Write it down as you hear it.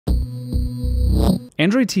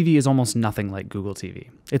Android TV is almost nothing like Google TV.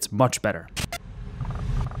 It's much better.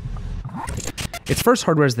 Its first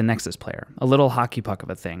hardware is the Nexus Player, a little hockey puck of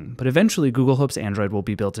a thing, but eventually Google hopes Android will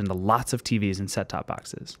be built into lots of TVs and set-top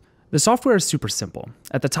boxes. The software is super simple.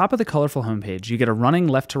 At the top of the colorful homepage, you get a running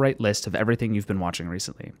left-to-right list of everything you've been watching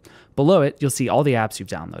recently. Below it, you'll see all the apps you've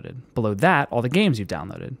downloaded. Below that, all the games you've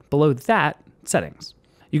downloaded. Below that, settings.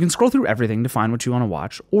 You can scroll through everything to find what you want to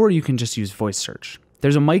watch, or you can just use voice search.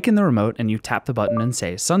 There's a mic in the remote, and you tap the button and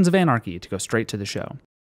say, Sons of Anarchy, to go straight to the show.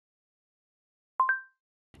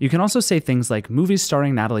 You can also say things like movies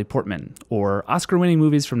starring Natalie Portman, or Oscar-winning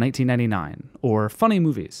movies from 1999, or funny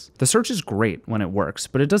movies. The search is great when it works,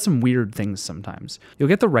 but it does some weird things sometimes. You'll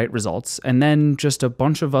get the right results, and then just a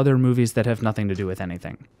bunch of other movies that have nothing to do with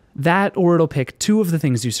anything. That, or it'll pick two of the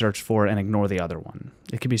things you searched for and ignore the other one.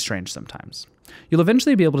 It can be strange sometimes. You'll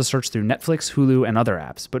eventually be able to search through Netflix, Hulu, and other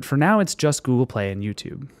apps, but for now it's just Google Play and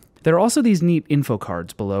YouTube. There are also these neat info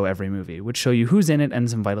cards below every movie, which show you who's in it and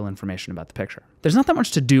some vital information about the picture. There's not that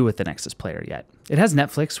much to do with the Nexus Player yet. It has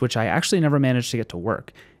Netflix, which I actually never managed to get to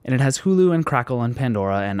work, and it has Hulu and Crackle and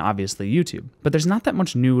Pandora and obviously YouTube. But there's not that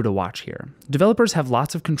much new to watch here. Developers have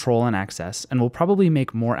lots of control and access, and will probably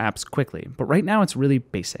make more apps quickly, but right now it's really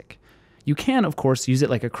basic. You can, of course, use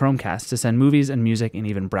it like a Chromecast to send movies and music and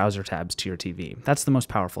even browser tabs to your TV. That's the most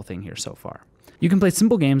powerful thing here so far. You can play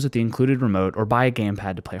simple games with the included remote or buy a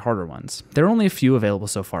gamepad to play harder ones. There are only a few available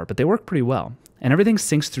so far, but they work pretty well. And everything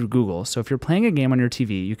syncs through Google, so if you're playing a game on your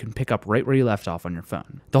TV, you can pick up right where you left off on your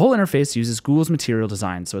phone. The whole interface uses Google's material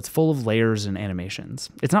design, so it's full of layers and animations.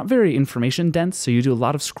 It's not very information dense, so you do a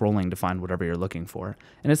lot of scrolling to find whatever you're looking for,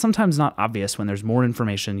 and it's sometimes not obvious when there's more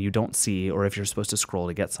information you don't see or if you're supposed to scroll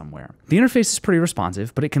to get somewhere. The interface is pretty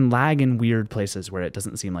responsive, but it can lag in weird places where it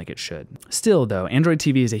doesn't seem like it should. Still, though, Android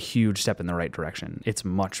TV is a huge step in the right direction. It's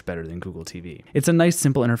much better than Google TV. It's a nice,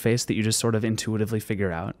 simple interface that you just sort of intuitively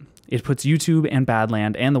figure out. It puts YouTube and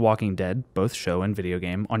Badland and The Walking Dead, both show and video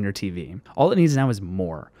game, on your TV. All it needs now is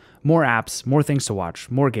more. More apps, more things to watch,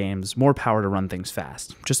 more games, more power to run things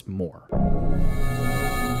fast. Just more.